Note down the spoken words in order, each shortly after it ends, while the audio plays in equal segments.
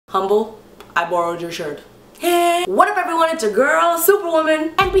Humble, I borrowed your shirt. Hey, what up everyone, it's your girl,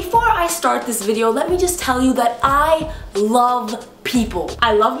 Superwoman. And before I start this video, let me just tell you that I love people.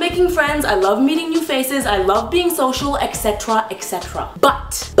 I love making friends, I love meeting new faces, I love being social, etc, etc.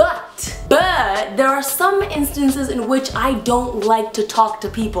 But there are some instances in which I don't like to talk to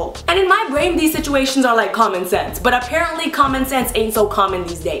people. And in my brain, these situations are like common sense, but apparently common sense ain't so common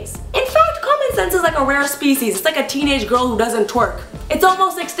these days. In fact, common sense is like a rare species. It's like a teenage girl who doesn't twerk. It's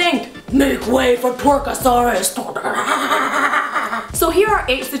almost extinct. Make way for Twerkosaurus. So here are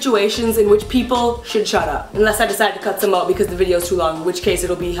 8 situations in which people should shut up. Unless I decide to cut some out because the video is too long, in which case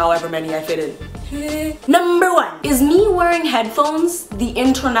it'll be however many I fit in. Number 1. Is me wearing headphones the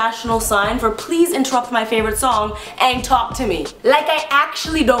international sign for please interrupt my favorite song and talk to me? Like I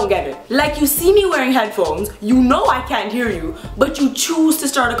actually don't get it. Like you see me wearing headphones, you know I can't hear you, but you choose to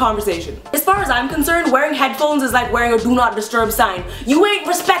start a conversation. As far as I'm concerned, wearing headphones is like wearing a do not disturb sign. You ain't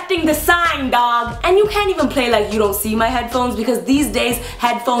respecting the sign, dog. And you can't even play like you don't see my headphones because these days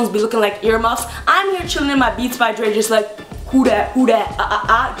headphones be looking like earmuffs. I'm here chilling in my Beats by Dre just like, who that,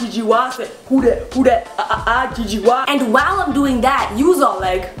 did you watch it? Who that, did you watch? And while I'm doing that, you's all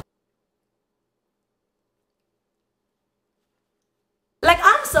like,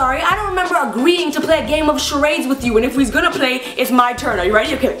 I'm sorry, I don't remember agreeing to play a game of charades with you, and if we's gonna play, it's my turn. Are you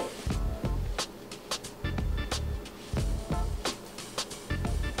ready? Okay.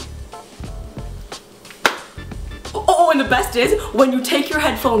 Oh, and the best is, when you take your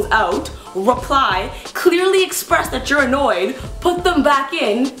headphones out, reply, clearly express that you're annoyed, put them back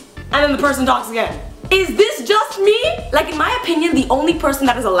in, and then the person talks again. Is this just me? Like in my opinion, the only person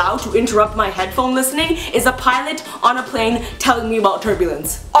that is allowed to interrupt my headphone listening is a pilot on a plane telling me about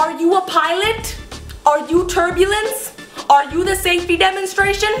turbulence. Are you a pilot? Are you turbulence? Are you the safety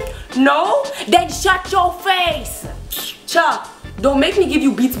demonstration? No? Then shut your face! Cha, don't make me give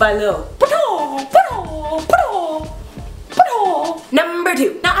you Beats by Lil. Number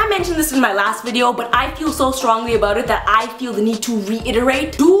 2. Now I mentioned this in my last video, but I feel so strongly about it that I feel the need to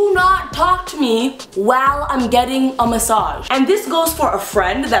reiterate. Do not talk to me while I'm getting a massage. And this goes for a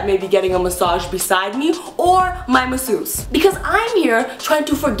friend that may be getting a massage beside me or my masseuse. Because I'm here trying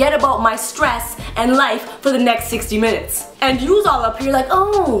to forget about my stress and life for the next 60 minutes. And you's all up here like,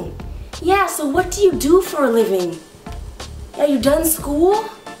 oh, yeah, so what do you do for a living? Yeah, you done school?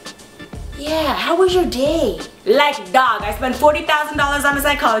 Yeah, how was your day? Like, dog, I spent $40,000 on a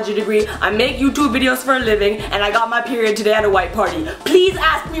psychology degree, I make YouTube videos for a living, and I got my period today at a white party. Please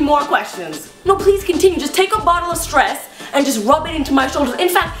ask me more questions. No, please continue. Just take a bottle of stress and just rub it into my shoulders. In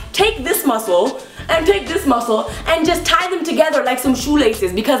fact, take this muscle and take this muscle and just tie them together like some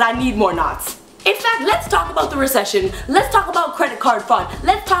shoelaces because I need more knots. In fact, let's talk about the recession. Let's talk about credit card fraud.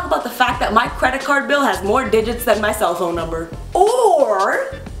 Let's talk about the fact that my credit card bill has more digits than my cell phone number.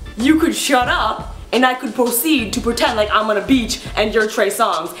 Or you could shut up and I could proceed to pretend like I'm on a beach and you're Trey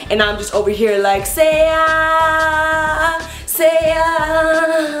Songz and I'm just over here like, say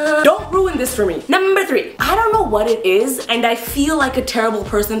Don't ruin this for me. Number 3. I don't know what it is and I feel like a terrible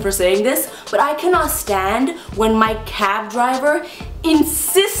person for saying this, but I cannot stand when my cab driver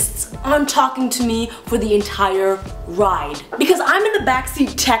insists on talking to me for the entire ride. Because I'm in the backseat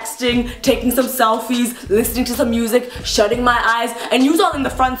texting, taking some selfies, listening to some music, shutting my eyes, and you's all in the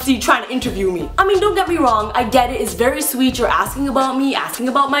front seat trying to interview me. I mean, don't get me wrong, I get it, it's very sweet, you're asking about me, asking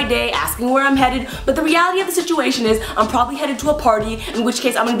about my day, asking where I'm headed, but the reality of the situation is I'm probably headed to a party, in which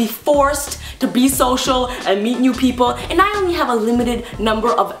case I'm gonna be forced to be social and meet new people, and I only have a limited number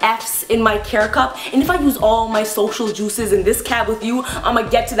of F's in my care cup, and if I use all my social juices in this cab with you, I'm gonna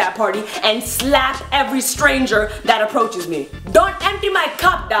get to that party and slap every stranger that approaches me. Don't empty my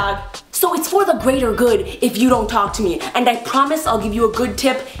cup, dog. So it's for the greater good if you don't talk to me, and I promise I'll give you a good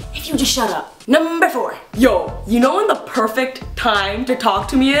tip if you just shut up. Number 4. Yo, you know when the perfect time to talk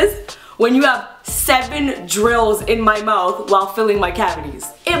to me is? When you have 7 drills in my mouth while filling my cavities.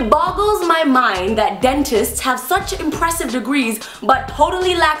 It boggles my mind that dentists have such impressive degrees but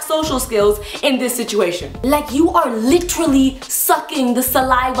totally lack social skills in this situation. Like you are literally sucking the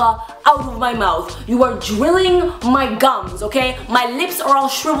saliva out of my mouth. You are drilling my gums, okay? My lips are all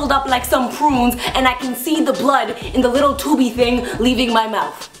shriveled up like some prunes and I can see the blood in the little tubey thing leaving my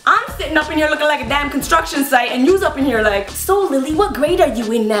mouth. I'm sitting up in here looking like a damn construction site and you's up in here like, so Lily, what grade are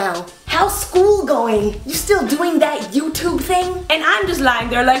you in now? How's school going? You still doing that YouTube thing? And I'm just lying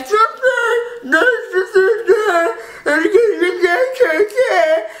there like, like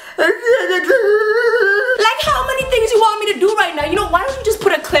how many things you want me to do right now? You know, why don't you just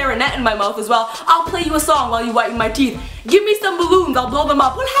put a Claire clarinet in my mouth as well. I'll play you a song while you whiten my teeth. Give me some balloons, I'll blow them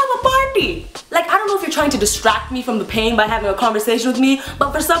up. We'll have a party. Like, I don't know if you're trying to distract me from the pain by having a conversation with me,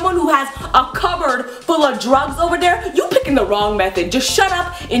 but for someone who has a cupboard full of drugs over there, you picking the wrong method. Just shut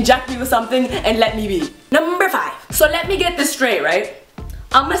up, inject me with something, and let me be. Number 5. So let me get this straight, right?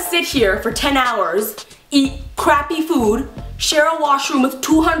 I'm gonna sit here for 10 hours, eat crappy food, share a washroom with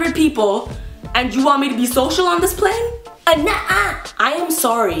 200 people, and you want me to be social on this plane? Nah, I am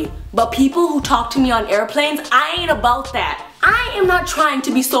sorry, but people who talk to me on airplanes, I ain't about that. I am not trying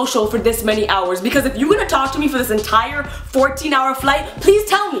to be social for this many hours, because if you're gonna talk to me for this entire 14-hour flight, please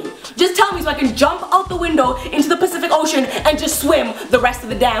tell me. Just tell me so I can jump out the window into the Pacific Ocean and just swim the rest of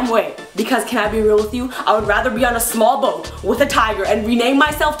the damn way. Because can I be real with you? I would rather be on a small boat with a tiger and rename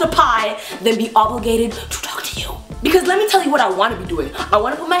myself to Pi than be obligated to talk to you. Because let me tell you what I want to be doing. I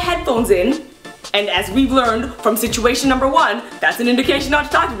want to put my headphones in, and as we've learned from situation number 1, that's an indication not to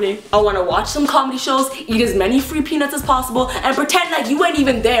talk to me. I want to watch some comedy shows, eat as many free peanuts as possible, and pretend like you ain't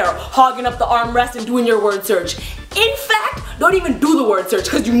even there hogging up the armrest and doing your word search. In fact, don't even do the word search,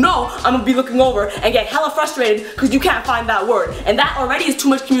 because you know I'm gonna be looking over and get hella frustrated because you can't find that word. And that already is too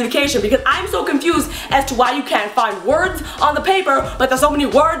much communication, because I'm so confused as to why you can't find words on the paper, but there's so many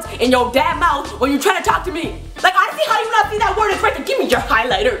words in your damn mouth when you're trying to talk to me. Like, I see how you not see that word. It's right there. Give me your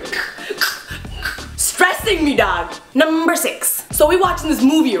highlighter. Stressing me, dog. Number 6. So we watching this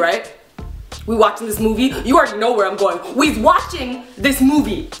movie, right? We watching this movie. You already know where I'm going. We's watching this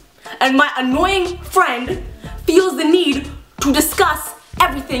movie, and my annoying friend feels the need to discuss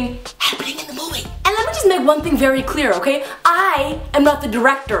everything happening in the movie. And let me just make one thing very clear, okay? I am not the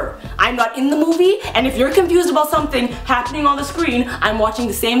director. I'm not in the movie, and if you're confused about something happening on the screen, I'm watching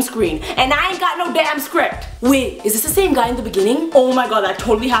the same screen, and I ain't got no damn script. Wait, is this the same guy in the beginning? Oh my god, that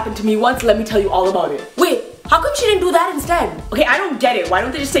totally happened to me once. Let me tell you all about it. Wait, how come she didn't do that instead? Okay, I don't get it. Why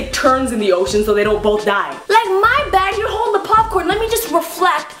don't they just take turns in the ocean so they don't both die? Like, my bad, you're holding the popcorn. Let me just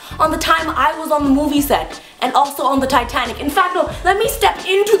reflect on the time I was on the movie set, and also on the Titanic. In fact, no, let me step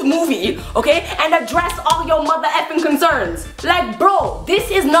into the movie, okay, and address all your mother effing concerns. Like, bro,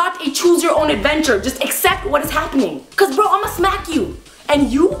 this is not a choose your own adventure. Just accept what is happening. Cause bro, I'ma smack you.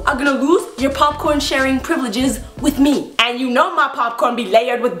 And you are gonna lose your popcorn sharing privileges with me. And you know my popcorn be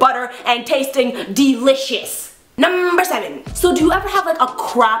layered with butter and tasting delicious. Number 7. So do you ever have like a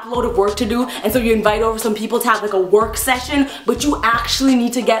crap load of work to do, and so you invite over some people to have like a work session, but you actually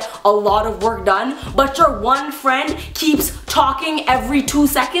need to get a lot of work done, but your one friend keeps talking every 2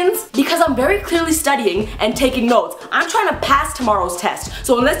 seconds? Because I'm very clearly studying and taking notes. I'm trying to pass tomorrow's test.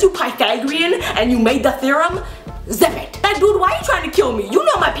 So unless you Pythagorean and you made the theorem, zip it. Like, dude, why are you trying to kill me? You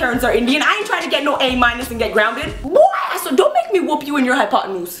know my parents are Indian. I ain't trying to get no A- and get grounded. Boy, so don't make me whoop you in your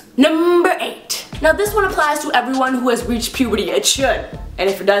hypotenuse. Number 8. Now this one applies to everyone who has reached puberty. It should. And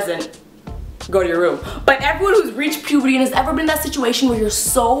if it doesn't, go to your room. But everyone who's reached puberty and has ever been in that situation where you're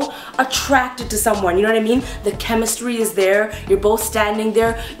so attracted to someone, you know what I mean? The chemistry is there, you're both standing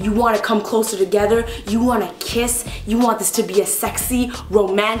there, you want to come closer together, you want to kiss, you want this to be a sexy,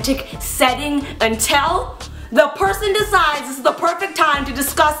 romantic setting until the person decides this is the perfect time to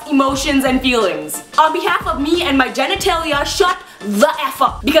discuss emotions and feelings. On behalf of me and my genitalia, shut the F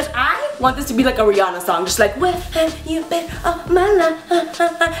up. Because I want this to be like a Rihanna song, just like, where have you been all my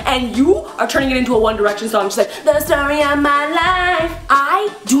life? And you are turning it into a One Direction song, just like, the story of my life.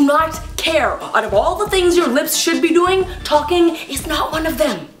 I do not care. Out of all the things your lips should be doing, talking is not one of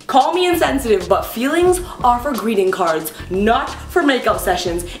them. Call me insensitive, but feelings are for greeting cards, not for makeout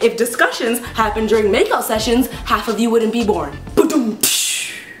sessions. If discussions happen during makeout sessions, half of you wouldn't be born. Ba-doom.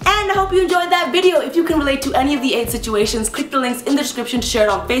 And I hope you enjoyed that video. If you can relate to any of the 8 situations, click the links in the description to share it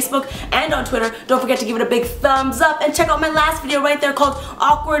on Facebook and on Twitter. Don't forget to give it a big thumbs up, and check out my last video right there called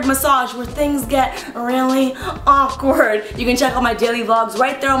Awkward Massage, where things get really awkward. You can check out my daily vlogs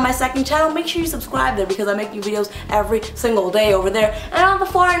right there on my second channel. Make sure you subscribe there because I make new videos every single day over there. And on the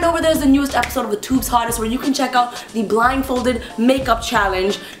far end over there is the newest episode of The Tube's Hottest, where you can check out the blindfolded makeup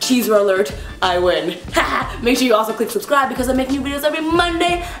challenge. Cheeser alert, I win. Make sure you also click subscribe because I make new videos every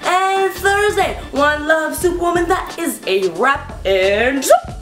Monday and Thursday. One love, Superwoman. That is a wrap, and